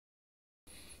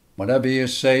Whatever you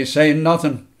say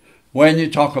nothing when you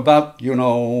talk about you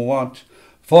know what.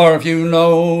 For if you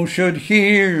know should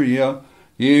hear you,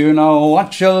 you know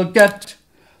what you'll get.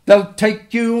 They'll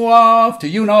take you off to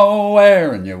you know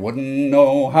where, and you wouldn't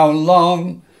know how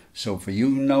long. So for you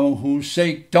know whose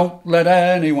sake, don't let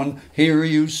anyone hear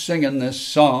you singing this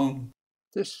song.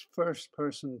 This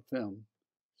first-person film,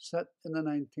 set in the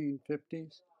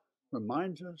 1950s,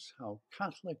 reminds us how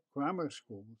Catholic grammar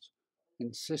schools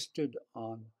insisted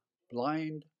on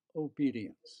blind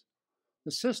obedience.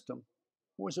 The system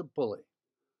was a bully,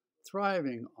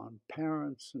 thriving on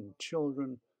parents and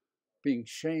children being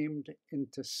shamed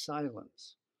into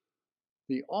silence.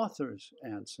 The author's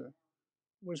answer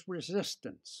was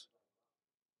resistance,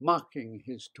 mocking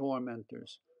his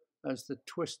tormentors as the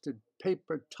twisted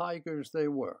paper tigers they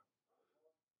were.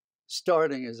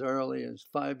 Starting as early as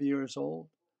 5 years old,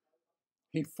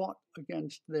 he fought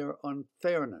against their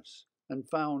unfairness and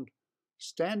found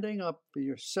standing up for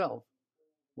yourself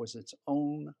was its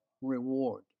own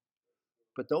reward.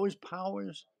 But those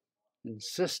powers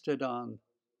insisted on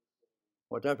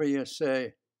whatever you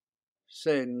say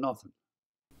nothing.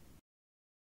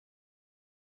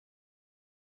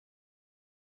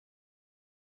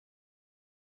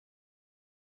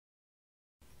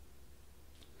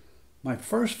 My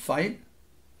first fight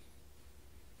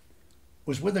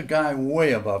was with a guy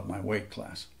way above my weight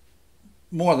class,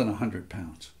 more than 100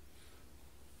 pounds.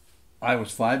 I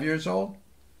was 5 years old.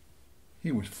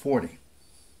 He was 40.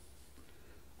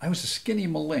 I was a skinny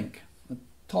malink, a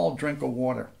tall drink of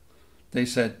water. They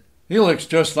said, "He looks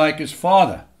just like his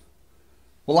father."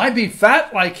 "Will I be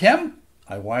fat like him?"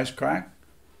 I wisecracked.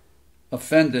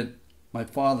 Offended, my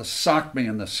father socked me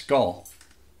in the skull.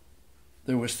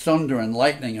 There was thunder and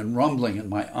lightning and rumbling in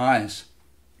my eyes,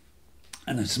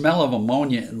 and the smell of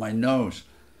ammonia in my nose.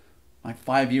 My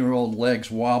 5-year-old legs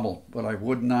wobbled, but I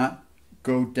would not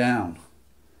go down.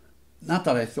 Not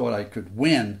that I thought I could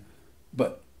win,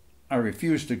 but I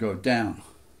refused to go down.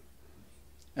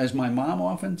 As my mom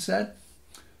often said,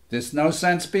 "There's no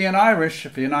sense being Irish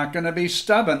if you're not going to be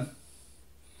stubborn."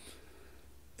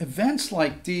 Events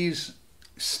like these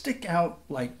stick out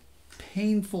like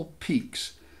painful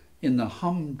peaks in the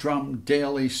humdrum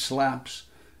daily slaps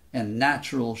and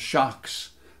natural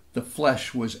shocks the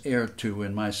flesh was heir to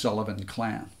in my Sullivan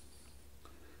clan.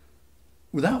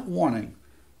 Without warning,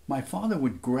 my father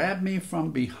would grab me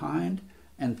from behind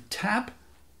and tap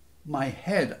my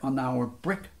head on our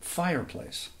brick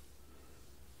fireplace,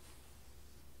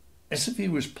 as if he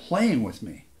was playing with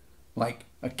me, like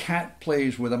a cat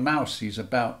plays with a mouse he's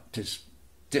about to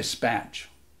dispatch.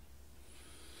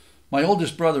 My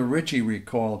oldest brother Richie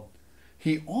recalled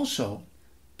he also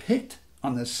picked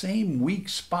on the same weak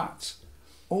spots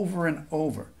over and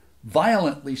over,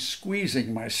 violently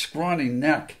squeezing my scrawny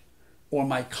neck or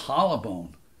my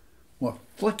collarbone, or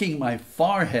flicking my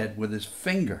forehead with his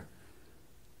finger,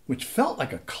 which felt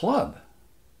like a club.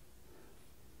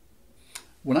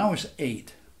 When I was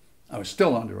 8, I was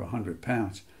still under 100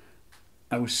 pounds.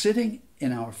 I was sitting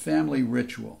in our family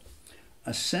ritual,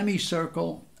 a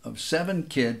semicircle of 7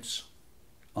 kids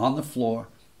on the floor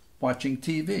watching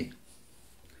TV.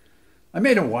 I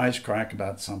made a wisecrack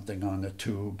about something on the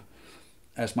tube.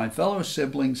 As my fellow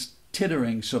siblings'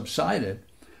 tittering subsided,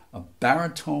 a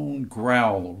baritone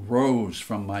growl rose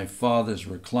from my father's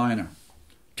recliner.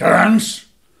 "Terence!"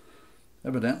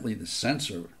 Evidently the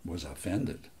censor was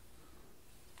offended.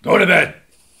 "Go to bed!"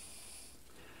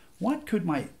 What could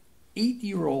my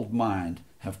 8-year-old mind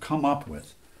have come up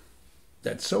with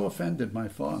that so offended my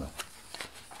father?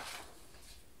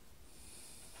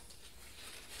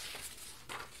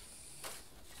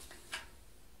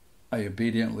 I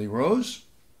obediently rose,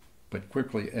 but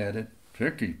quickly added,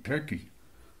 picky,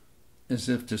 as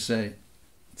if to say,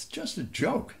 it's just a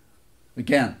joke.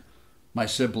 Again, my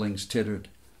siblings tittered,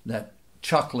 that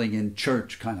chuckling in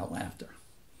church kind of laughter.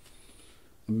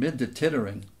 Amid the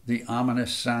tittering, the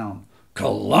ominous sound,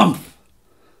 "Kalumph!"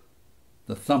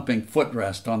 The thumping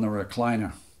footrest on the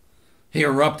recliner. He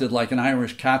erupted like an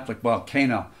Irish Catholic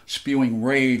volcano, spewing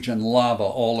rage and lava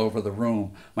all over the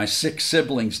room. My 6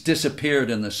 siblings disappeared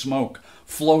in the smoke,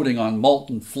 floating on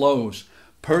molten flows.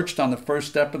 Perched on the first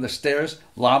step of the stairs,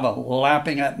 lava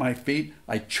lapping at my feet,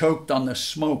 I choked on the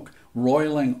smoke,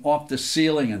 roiling off the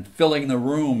ceiling and filling the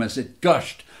room as it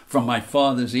gushed from my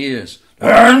father's ears.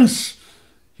 "Ernst!"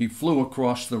 He flew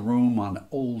across the room on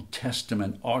Old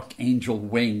Testament archangel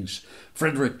wings,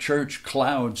 Frederick Church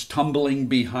clouds tumbling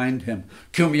behind him,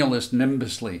 cumulus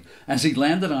nimbusly. As he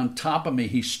landed on top of me,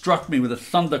 he struck me with a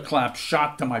thunderclap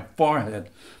shot to my forehead.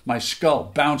 My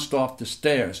skull bounced off the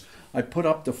stairs. I put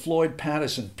up the Floyd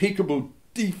Patterson peekaboo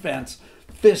defense,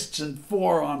 fists and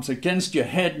forearms against your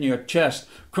head and your chest,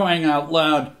 crying out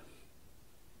loud,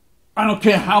 "I don't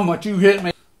care how much you hit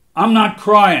me, I'm not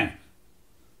crying."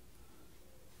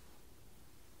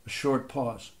 A short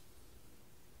pause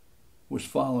was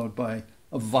followed by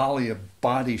a volley of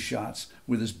body shots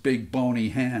with his big bony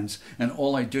hands, and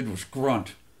all I did was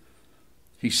grunt.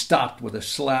 He stopped with a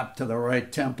slap to the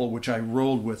right temple, which I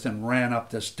rolled with and ran up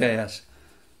the stairs.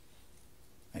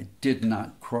 I did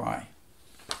not cry.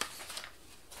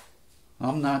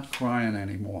 I'm not crying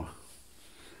anymore.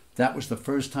 That was the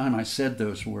first time I said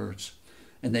those words,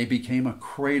 and they became a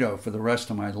credo for the rest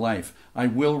of my life. I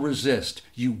will resist.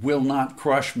 You will not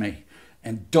crush me.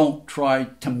 And don't try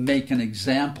to make an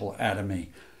example out of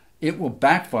me. It will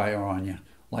backfire on you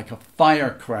like a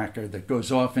firecracker that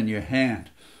goes off in your hand.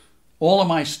 All of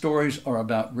my stories are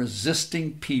about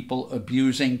resisting people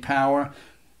abusing power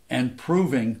and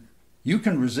proving you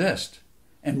can resist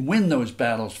and win those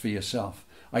battles for yourself.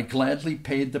 I gladly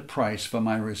paid the price for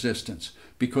my resistance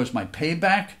because my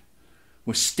payback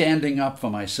was standing up for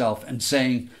myself and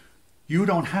saying, "You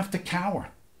don't have to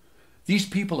cower. These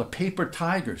people are paper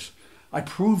tigers. I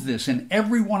prove this in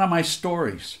every one of my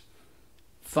stories.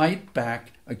 Fight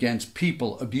back against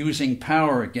people abusing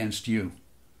power against you.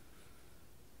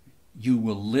 You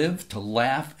will live to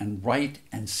laugh and write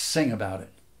and sing about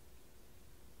it."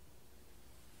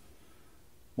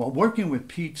 While working with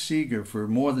Pete Seeger for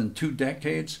more than 2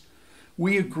 decades,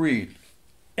 we agreed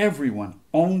everyone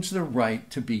owns the right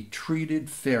to be treated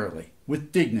fairly,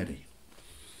 with dignity.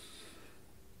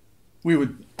 We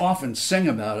would often sing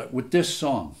about it with this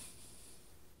song.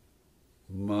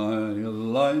 My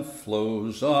life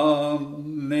flows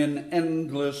on in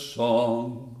endless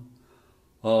song,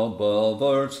 above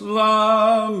earth's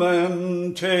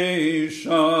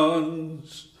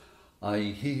lamentations. I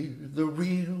hear the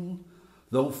real,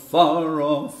 though far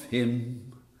off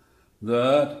hymn,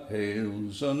 that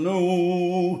hails a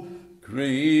new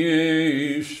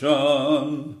creation.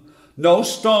 No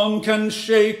storm can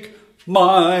shake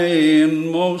my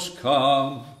inmost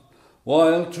calm,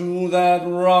 while to that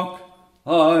rock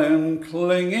I'm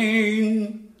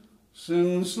clinging,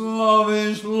 since love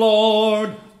is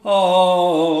Lord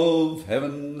of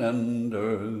heaven and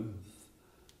earth.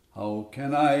 How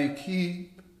can I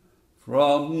keep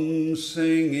from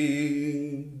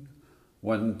singing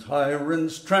when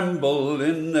tyrants tremble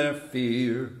in their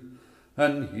fear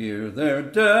and hear their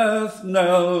death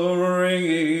knell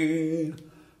ringing,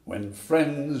 when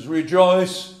friends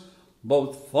rejoice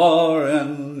both far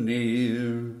and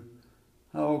near?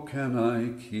 How can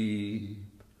I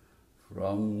keep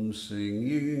from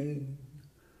singing?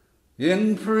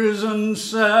 In prison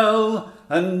cell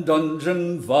and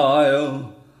dungeon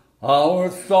vile, our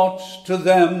thoughts to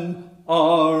them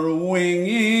are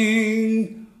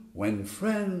winging, when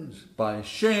friends by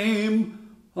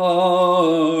shame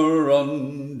are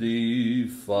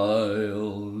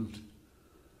undefiled.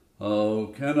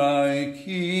 How can I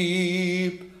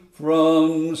keep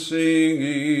from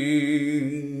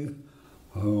singing?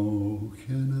 How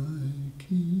can I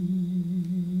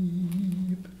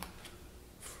keep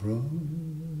from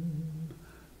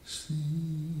singing?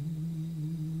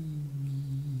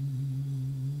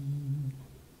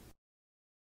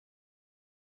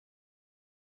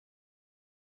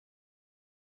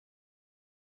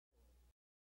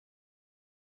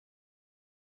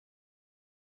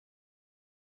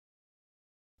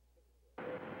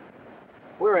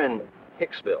 We're in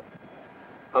Hicksville,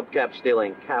 hubcap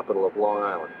stealing capital of Long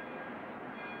Island.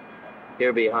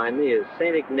 Here behind me is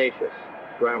St. Ignatius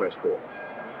Grammar School,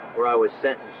 where I was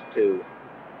sentenced to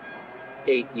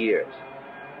 8 years.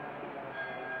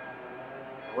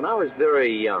 When I was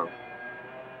very young,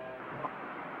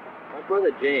 my brother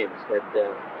James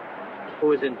who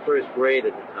was in first grade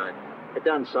at the time, had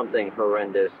done something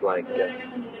horrendous like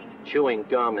chewing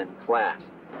gum in class.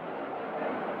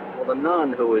 Well, the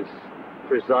nun who was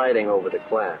presiding over the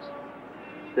class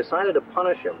decided to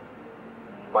punish him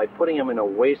by putting him in a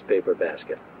wastepaper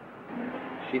basket.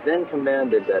 She then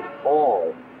commanded that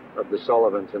all of the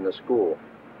Sullivans in the school,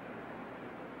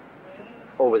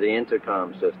 over the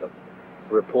intercom system,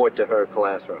 report to her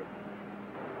classroom.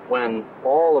 When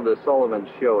all of the Sullivans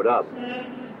showed up,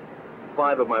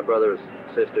 5 of my brother's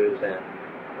sisters and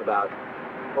about,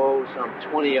 some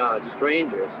 20-odd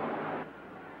strangers,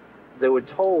 they were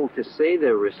told to say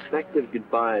their respective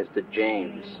goodbyes to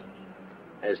James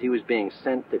as he was being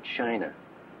sent to China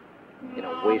in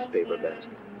a wastepaper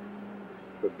basket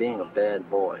for being a bad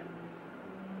boy.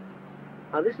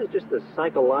 Now, this is just the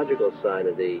psychological side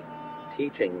of the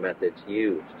teaching methods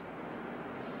used.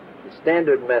 The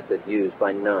standard method used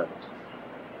by nuns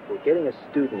for getting a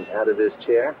student out of his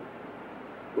chair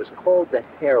was called the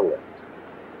hair lift.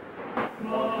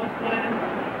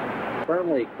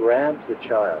 Firmly grabs the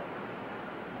child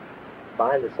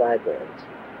by the sideburns,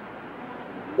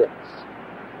 lifts.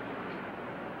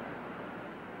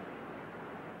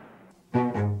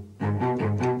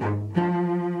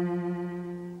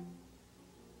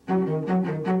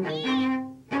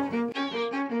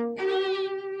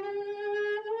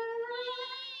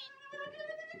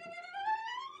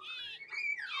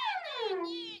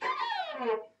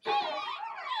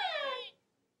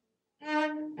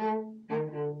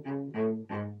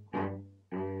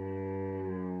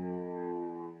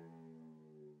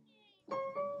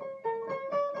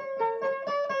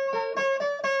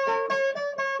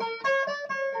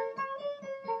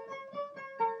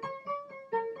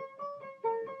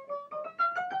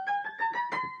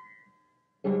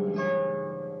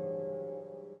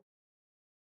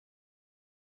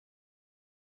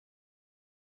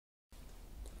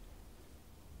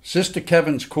 Sister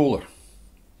Kevin's cooler.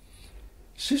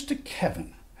 Sister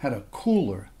Kevin had a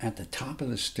cooler at the top of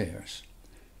the stairs,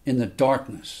 in the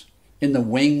darkness, in the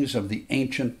wings of the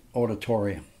ancient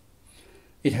auditorium.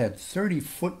 It had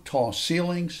 30-foot tall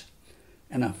ceilings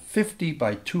and a 50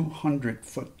 by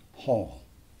 200-foot hall.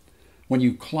 When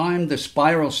you climbed the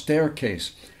spiral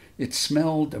staircase, it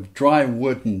smelled of dry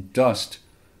wood and dust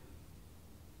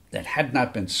that had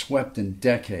not been swept in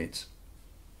decades.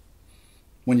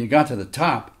 When you got to the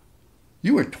top,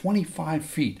 you were 25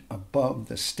 feet above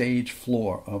the stage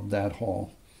floor of that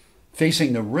hall,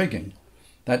 facing the rigging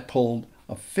that pulled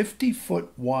a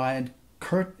 50-foot wide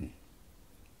curtain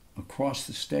across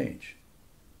the stage.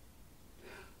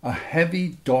 A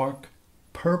heavy, dark,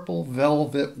 purple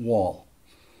velvet wall,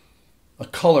 a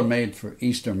color made for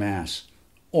Easter Mass,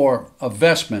 or a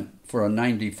vestment for a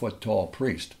 90-foot tall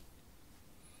priest.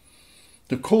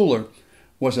 The cooler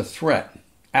was a threat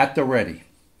at the ready.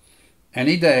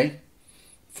 Any day,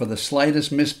 for the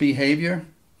slightest misbehavior,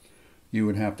 you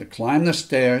would have to climb the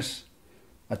stairs,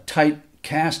 a tight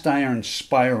cast iron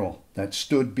spiral that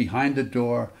stood behind the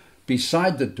door,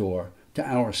 beside the door to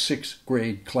our 6th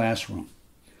grade classroom.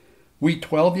 We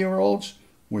 12-year-olds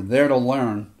were there to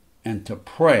learn and to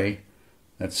pray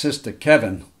that Sister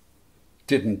Kevin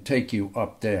didn't take you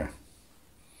up there.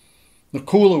 The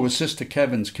cooler was Sister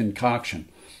Kevin's concoction,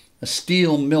 a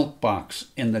steel milk box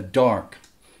in the dark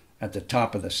at the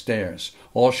top of the stairs.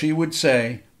 All she would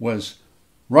say was,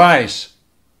 "Rise,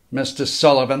 Mr.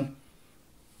 Sullivan,"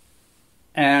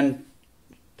 and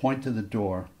point to the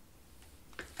door,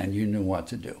 and you knew what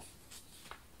to do.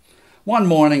 One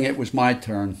morning it was my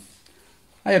turn.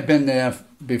 I had been there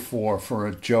before for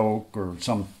a joke or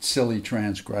some silly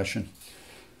transgression.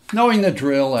 Knowing the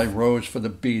drill, I rose for the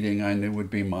beating I knew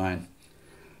would be mine.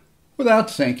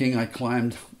 Without thinking, I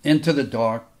climbed into the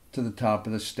dark to the top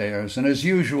of the stairs, and as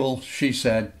usual, she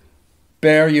said,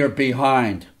 "Bear your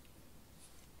behind."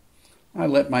 I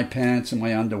let my pants and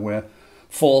my underwear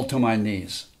fall to my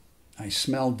knees. I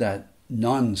smelled that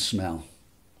nun smell,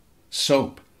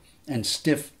 soap and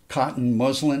stiff cotton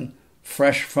muslin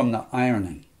fresh from the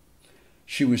ironing.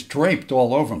 She was draped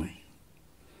all over me.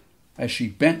 As she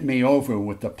bent me over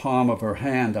with the palm of her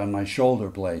hand on my shoulder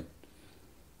blade,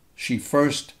 she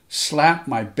first slapped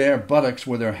my bare buttocks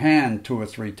with her hand 2 or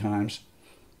 3 times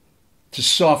to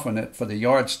soften it for the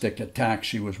yardstick attack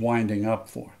she was winding up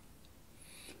for.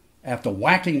 After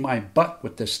whacking my butt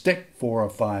with the stick 4 or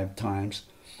 5 times,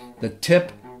 the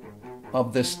tip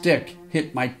of the stick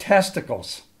hit my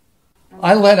testicles.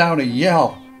 I let out a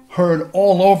yell heard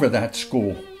all over that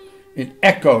school. It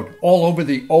echoed all over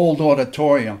the old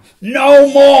auditorium. "No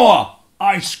more!"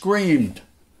 I screamed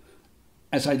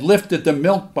as I lifted the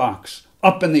milk box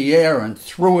up in the air and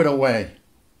threw it away.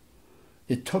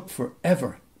 It took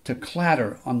forever to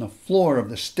clatter on the floor of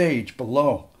the stage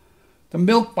below. The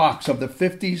milk box of the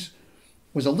 50s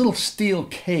was a little steel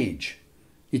cage.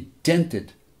 It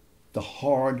dented the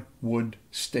hard wood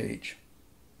stage.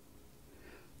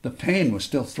 The pain was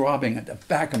still throbbing at the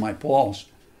back of my balls.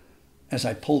 As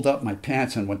I pulled up my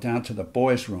pants and went down to the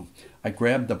boys' room, I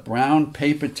grabbed the brown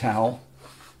paper towel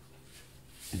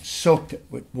and soaked it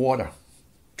with water,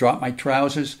 dropped my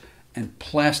trousers, and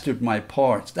plastered my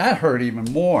parts. That hurt even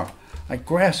more. I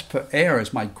grasped for air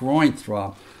as my groin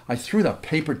throbbed. I threw the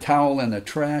paper towel in the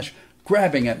trash,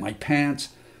 grabbing at my pants,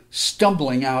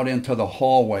 stumbling out into the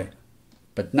hallway,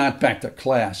 but not back to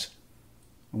class.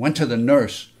 I went to the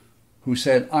nurse, who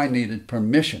said I needed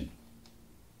permission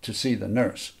to see the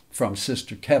nurse from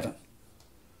Sister Kevin.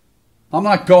 "I'm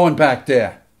not going back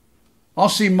there. I'll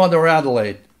see Mother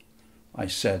Adelaide," I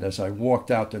said as I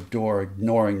walked out the door,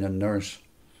 ignoring the nurse.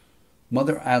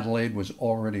 Mother Adelaide was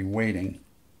already waiting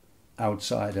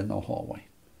outside in the hallway.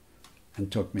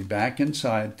 and took me back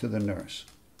inside to the nurse.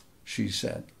 She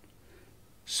said,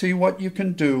 "See what you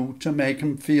can do to make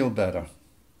him feel better.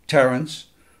 Terence,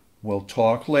 we'll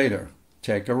talk later.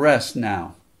 Take a rest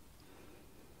now."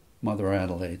 Mother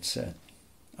Adelaide said.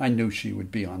 I knew she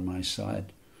would be on my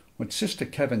side. What Sister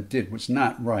Kevin did was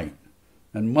not right,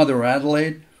 and Mother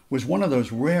Adelaide was one of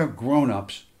those rare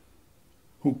grown-ups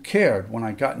who cared when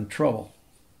I got in trouble.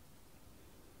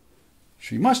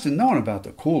 She must have known about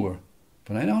the cooler,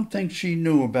 but I don't think she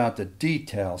knew about the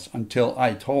details until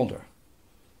I told her.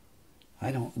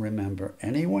 I don't remember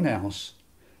anyone else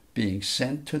being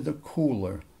sent to the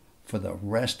cooler for the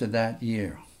rest of that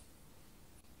year.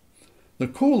 The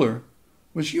cooler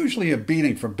was usually a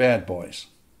beating for bad boys,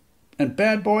 and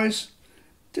bad boys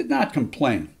did not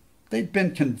complain. They'd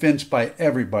been convinced by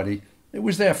everybody it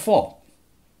was their fault.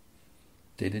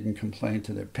 They didn't complain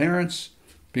to their parents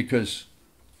because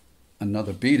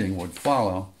another beating would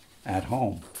follow at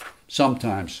home,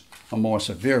 sometimes a more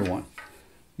severe one.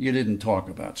 You didn't talk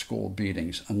about school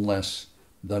beatings unless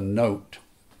the note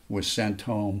was sent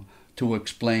home to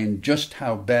explain just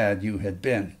how bad you had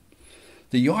been.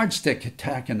 The yardstick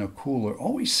attack in a cooler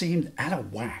always seemed out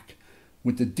of whack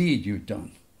with the deed you'd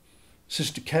done.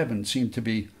 Sister Kevin seemed to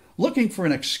be looking for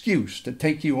an excuse to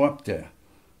take you up there.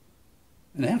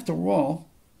 And after all,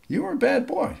 you were a bad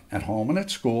boy at home and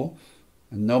at school,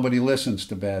 and nobody listens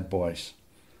to bad boys.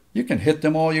 You can hit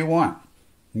them all you want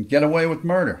and get away with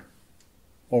murder,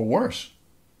 or worse.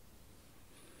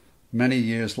 Many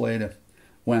years later,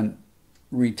 when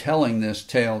retelling this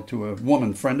tale to a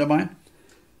woman friend of mine,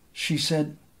 she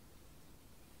said,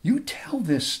 "You tell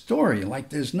this story like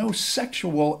there's no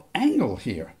sexual angle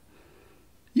here.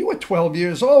 You were 12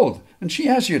 years old, and she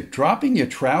has you dropping your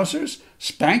trousers,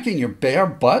 spanking your bare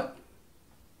butt,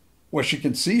 where she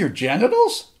can see your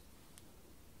genitals?"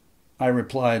 I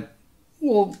replied,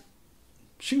 "Well,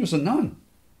 she was a nun.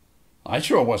 I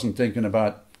sure wasn't thinking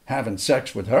about having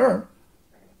sex with her."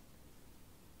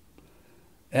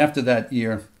 After that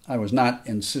year, I was not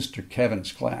in Sister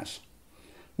Kevin's class.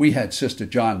 We had Sister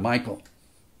John Michael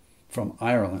from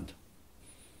Ireland,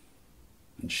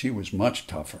 and she was much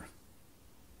tougher.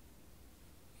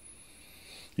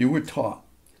 You were taught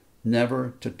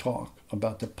never to talk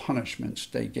about the punishments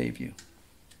they gave you.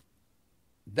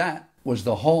 That was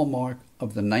the hallmark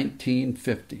of the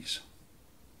 1950s.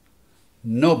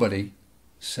 Nobody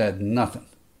said nothing,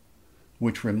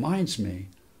 which reminds me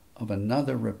of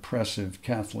another repressive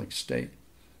Catholic state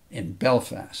in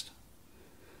Belfast,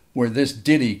 where this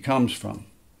ditty comes from.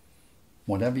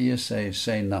 "Whatever you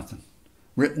say nothing,"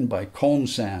 written by Colum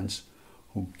Sands,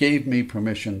 who gave me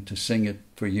permission to sing it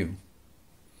for you.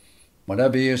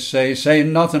 Whatever you say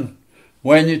nothing,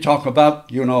 when you talk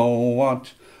about you know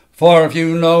what. For if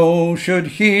you know should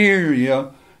hear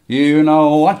you, you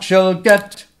know what you'll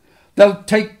get. They'll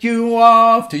take you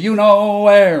off to you know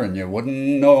where, and you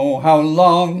wouldn't know how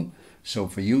long. So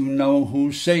for you know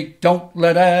whose sake, don't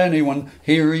let anyone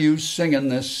hear you singing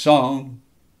this song.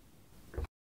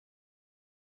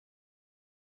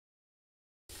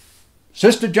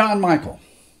 Sister John Michael.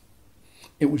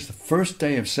 It was the first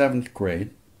day of 7th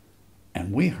grade,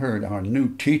 and we heard our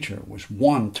new teacher was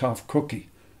one tough cookie,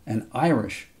 and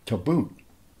Irish to boot.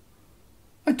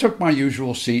 I took my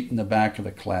usual seat in the back of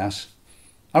the class.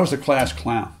 I was the class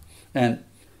clown, and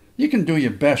you can do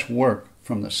your best work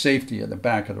from the safety of the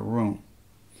back of the room.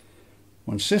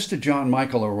 When Sister John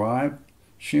Michael arrived,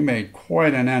 she made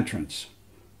quite an entrance.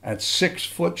 At 6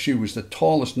 foot, she was the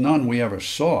tallest nun we ever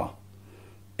saw,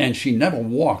 and she never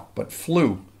walked but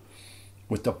flew,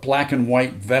 with the black and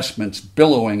white vestments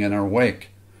billowing in her wake.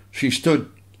 She stood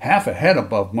half a head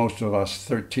above most of us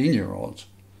 13-year-olds.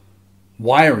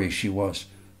 Wiry she was.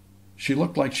 She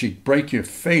looked like she'd break your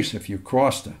face if you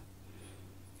crossed her.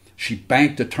 She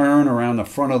banked a turn around the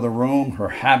front of the room, her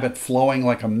habit flowing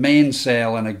like a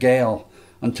mainsail in a gale,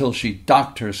 until she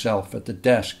docked herself at the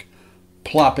desk,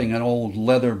 plopping an old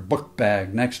leather book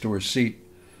bag next to her seat.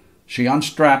 She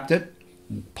unstrapped it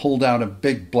and pulled out a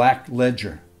big black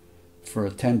ledger for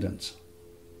attendance.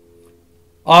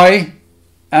 "I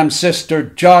am Sister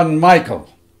John Michael,"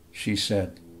 she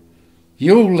said.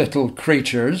 "You little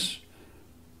creatures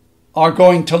are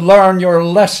going to learn your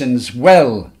lessons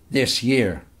well this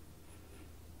year,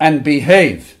 and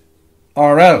behave,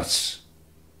 or else."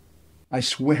 I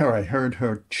swear I heard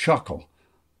her chuckle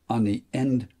on the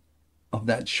end of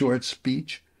that short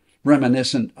speech,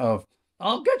 reminiscent of,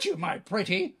 "I'll get you, my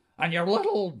pretty, and your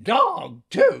little dog,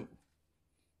 too."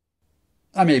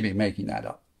 I may be making that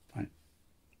up,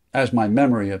 as my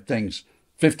memory of things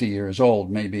 50 years old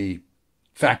may be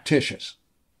factitious.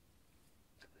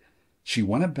 She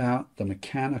went about the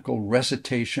mechanical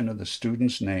recitation of the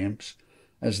students' names,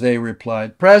 as they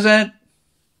replied, "Present."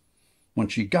 When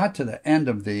she got to the end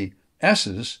of the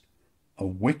S's, a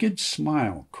wicked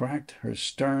smile cracked her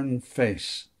stern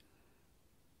face.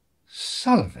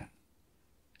 "Sullivan,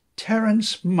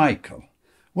 Terence Michael,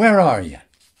 where are you?"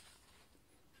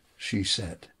 she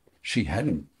said. She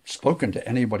hadn't spoken to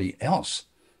anybody else,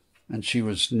 and she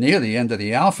was near the end of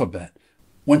the alphabet.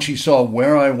 When she saw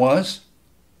where I was,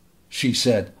 she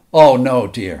said, "Oh, no,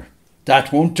 dear,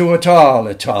 that won't do at all,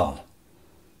 at all."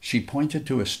 She pointed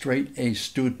to a straight-A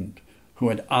student who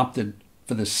had opted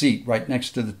for the seat right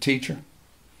next to the teacher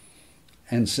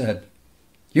and said,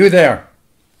 "You there,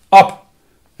 up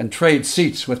and trade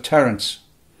seats with Terence."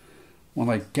 When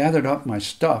I gathered up my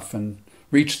stuff and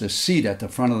reached the seat at the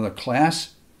front of the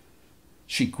class,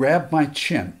 she grabbed my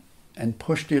chin and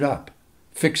pushed it up,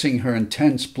 fixing her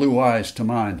intense blue eyes to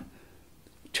mine.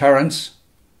 "Terence,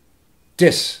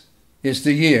 this is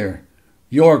the year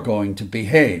you're going to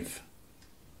behave.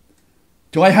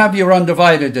 Do I have your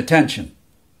undivided attention?"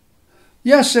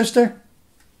 "Yes, sister,"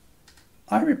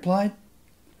 I replied.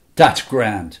 "That's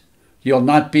grand. You'll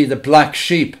not be the black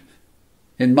sheep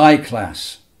in my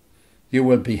class. You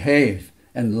will behave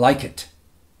and like it."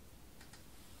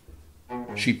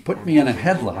 She put me in a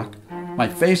headlock, my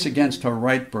face against her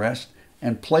right breast,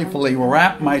 and playfully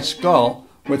rapped my skull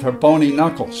with her bony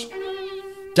knuckles.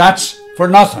 "That's for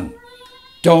nothing.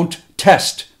 Don't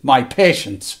test my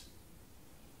patience."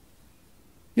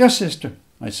 "Yes, sister,"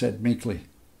 I said meekly.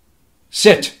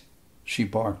 "Sit," she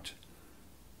barked.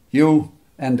 "You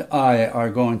and I are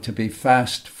going to be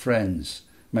fast friends,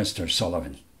 Mr.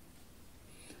 Sullivan.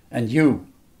 And you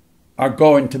are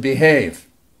going to behave."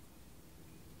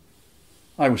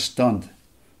 I was stunned.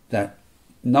 That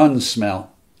nun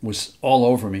smell was all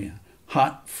over me,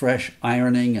 hot, fresh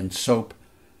ironing and soap,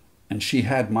 and she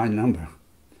had my number.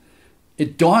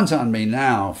 It dawns on me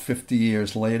now, 50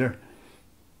 years later,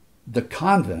 the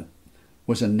convent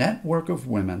was a network of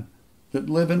women that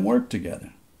live and work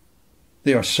together.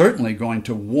 They are certainly going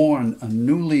to warn a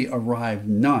newly arrived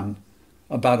nun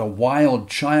about a wild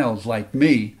child like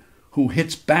me who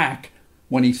hits back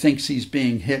when he thinks he's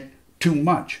being hit too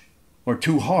much or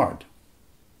too hard.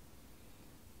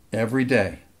 Every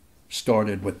day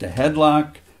started with the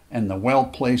headlock and the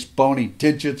well-placed bony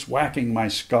digits whacking my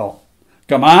skull.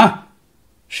 "Gama?"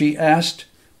 she asked,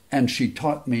 and she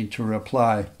taught me to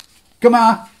reply,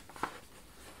 "Gama."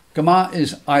 Gama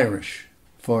is Irish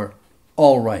for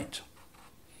all right.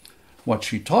 What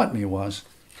she taught me was,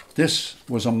 this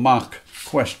was a mock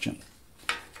question.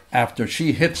 After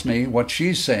she hits me, what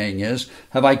she's saying is,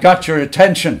 "Have I got your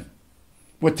attention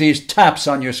with these taps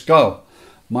on your skull?"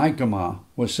 My Gama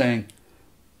was saying,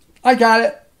 "I got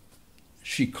it."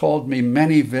 She called me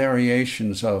many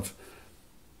variations of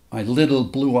my little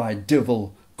blue-eyed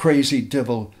divil, crazy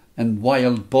divil, and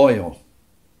wild boyo.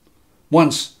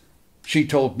 Once she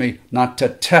told me not to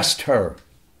test her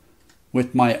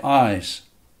with my eyes.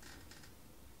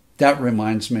 That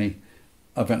reminds me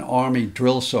of an army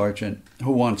drill sergeant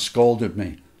who once scolded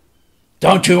me.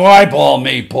 "Don't you eyeball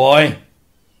me, boy."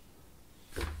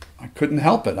 I couldn't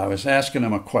help it. I was asking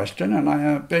him a question, and I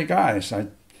had big eyes. I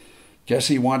guess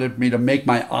he wanted me to make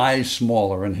my eyes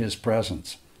smaller in his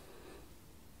presence.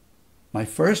 My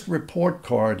first report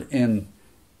card in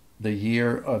the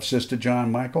year of Sister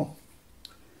John Michael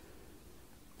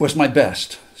was my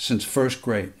best since first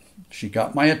grade. She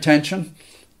got my attention,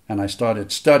 and I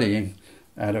started studying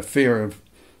out of fear of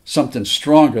something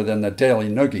stronger than the daily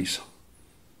noogies.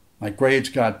 My grades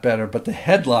got better, but the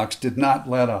headlocks did not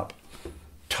let up.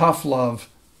 Tough love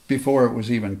before it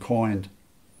was even coined.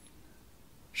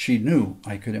 She knew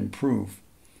I could improve,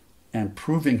 and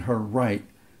proving her right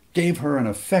gave her an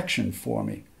affection for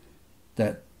me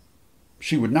that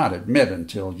she would not admit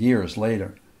until years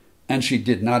later. And she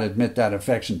did not admit that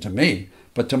affection to me,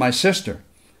 but to my sister,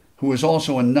 who was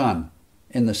also a nun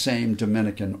in the same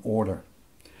Dominican order.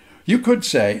 You could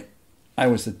say I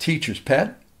was the teacher's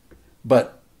pet,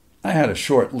 but I had a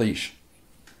short leash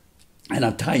and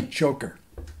a tight choker.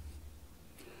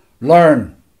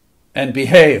 "Learn and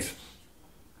behave,"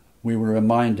 we were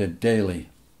reminded daily.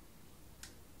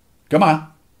 Come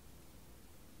on.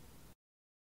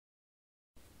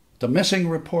 The missing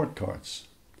report cards.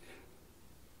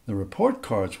 The report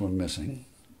cards were missing.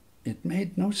 It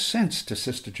made no sense to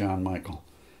Sister John Michael.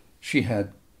 She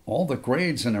had all the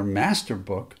grades in her master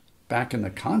book back in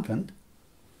the convent,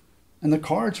 and the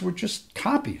cards were just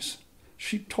copies.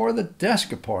 She tore the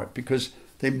desk apart because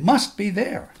they must be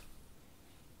there.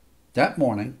 That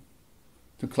morning,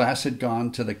 the class had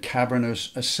gone to the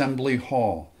cavernous assembly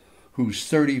hall, whose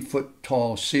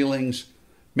 30-foot-tall ceilings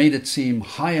made it seem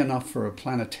high enough for a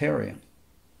planetarium.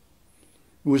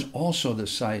 It was also the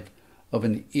site of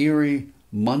an eerie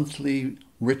monthly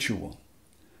ritual.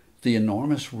 The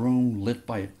enormous room lit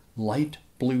by light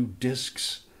blue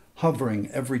discs hovering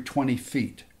every 20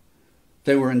 feet.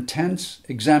 They were intense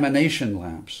examination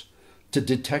lamps to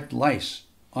detect lice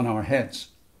on our heads.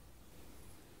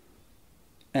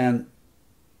 And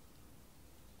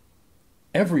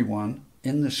everyone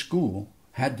in the school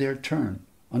had their turn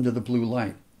under the blue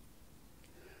light.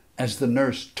 As the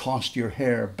nurse tossed your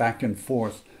hair back and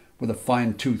forth with a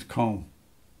fine-tooth comb.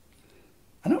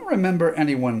 I don't remember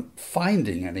anyone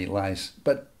finding any lice,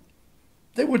 but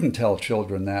they wouldn't tell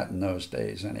children that in those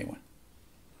days anyway.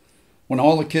 When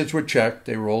all the kids were checked,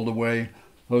 they rolled away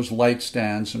those light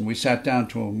stands and we sat down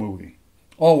to a movie,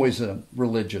 always a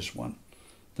religious one.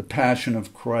 The Passion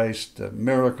of Christ, the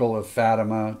Miracle of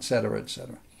Fatima, etc.,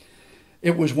 etc.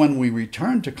 It was when we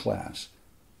returned to class,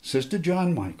 Sister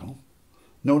John Michael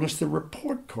noticed the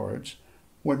report cards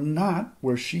were not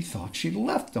where she thought she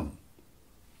left them,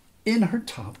 in her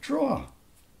top drawer.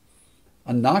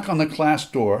 A knock on the class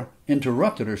door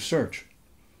interrupted her search.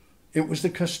 It was the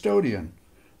custodian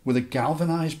with a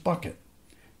galvanized bucket.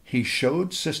 He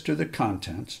showed Sister the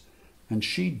contents, and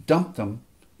she dumped them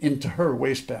into her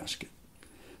wastebasket.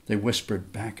 They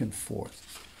whispered back and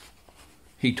forth.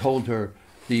 He told her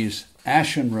these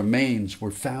ashen remains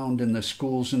were found in the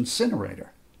school's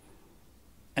incinerator,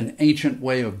 an ancient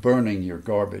way of burning your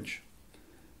garbage.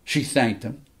 She thanked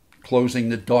him, closing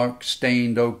the dark,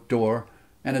 stained oak door,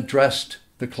 and addressed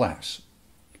the class.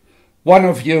 "One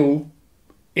of you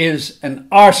is an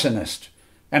arsonist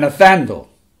and a vandal."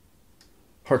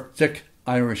 Her thick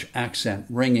Irish accent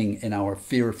ringing in our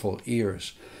fearful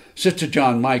ears. Sister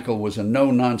John Michael was a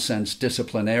no-nonsense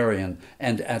disciplinarian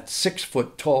and at 6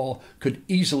 foot tall could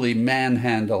easily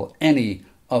manhandle any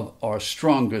of our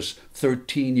strongest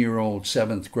 13-year-old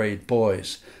 7th grade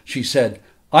boys. She said,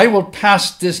 "I will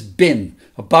pass this bin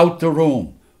about the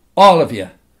room. All of you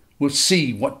will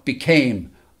see what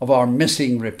became of our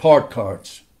missing report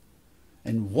cards.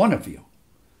 And one of you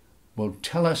will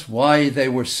tell us why they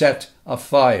were set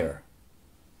afire."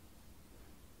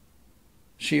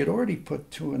 She had already put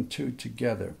 2 and 2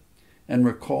 together and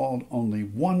recalled only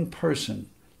one person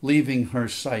leaving her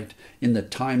sight in the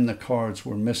time the cards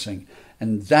were missing,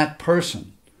 and that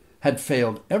person had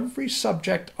failed every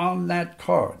subject on that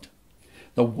card.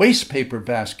 The wastepaper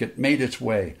basket made its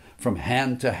way from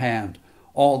hand to hand,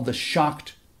 all the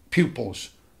shocked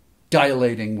pupils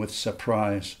dilating with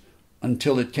surprise,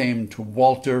 until it came to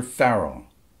Walter Farrell,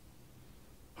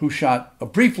 who shot a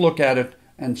brief look at it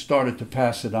and started to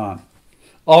pass it on.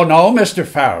 "Oh no, Mr.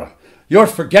 Farrell, you're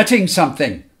forgetting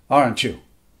something, aren't you?"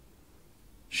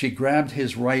 She grabbed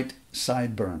his right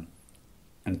sideburn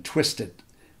and twisted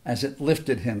as it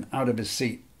lifted him out of his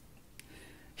seat.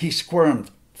 He squirmed,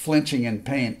 flinching in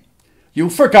pain. "You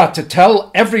forgot to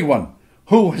tell everyone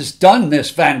who has done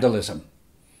this vandalism."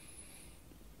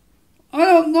 "I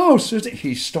don't know, Susie,"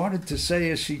 he started to say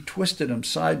as she twisted him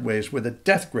sideways with a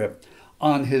death grip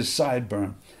on his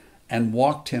sideburn and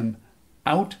walked him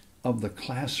out of the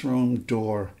classroom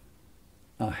door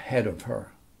ahead of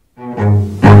her.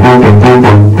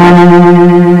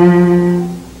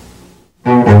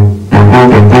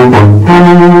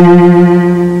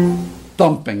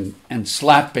 Thumping and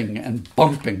slapping and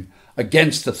bumping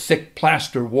against the thick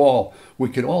plaster wall, we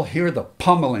could all hear the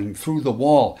pummeling through the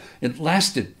wall. It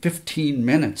lasted 15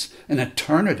 minutes, an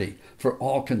eternity for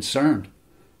all concerned.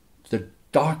 The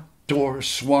dark door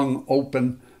swung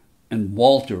open, and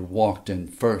Walter walked in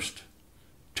first,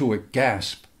 to a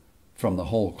gasp from the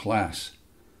whole class.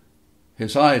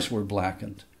 His eyes were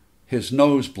blackened, his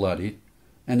nose bloodied,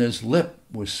 and his lip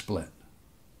was split.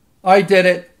 "I did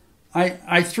it.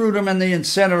 I threw them in the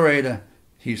incinerator,"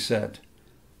 he said,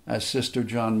 as Sister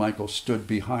John Michael stood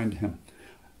behind him,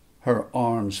 her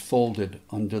arms folded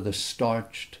under the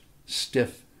starched,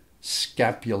 stiff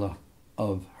scapula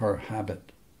of her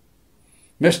habit.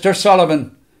 "Mr.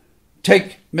 Sullivan,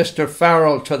 take Mr.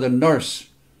 Farrell to the nurse.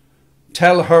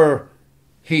 Tell her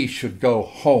he should go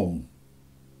home."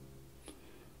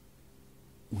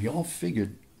 We all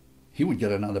figured he would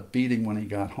get another beating when he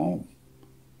got home,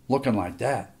 looking like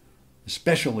that,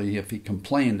 especially if he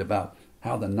complained about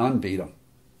how the nun beat him.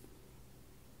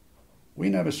 We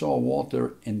never saw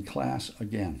Walter in class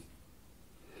again.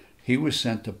 He was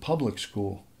sent to public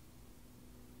school,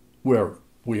 where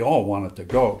we all wanted to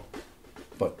go,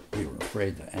 but we were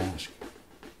afraid to ask.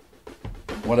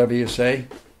 Whatever you say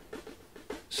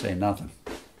nothing.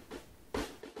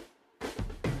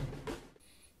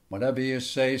 Whatever you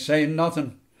say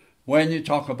nothing. When you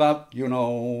talk about you know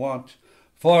what.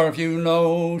 For if you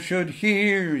know should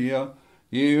hear you,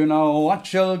 you know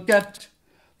what you'll get.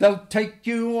 They'll take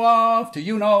you off to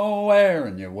you know where,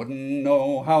 and you wouldn't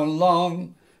know how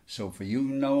long. So for you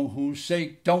know whose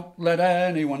sake, don't let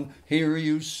anyone hear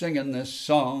you singing this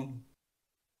song.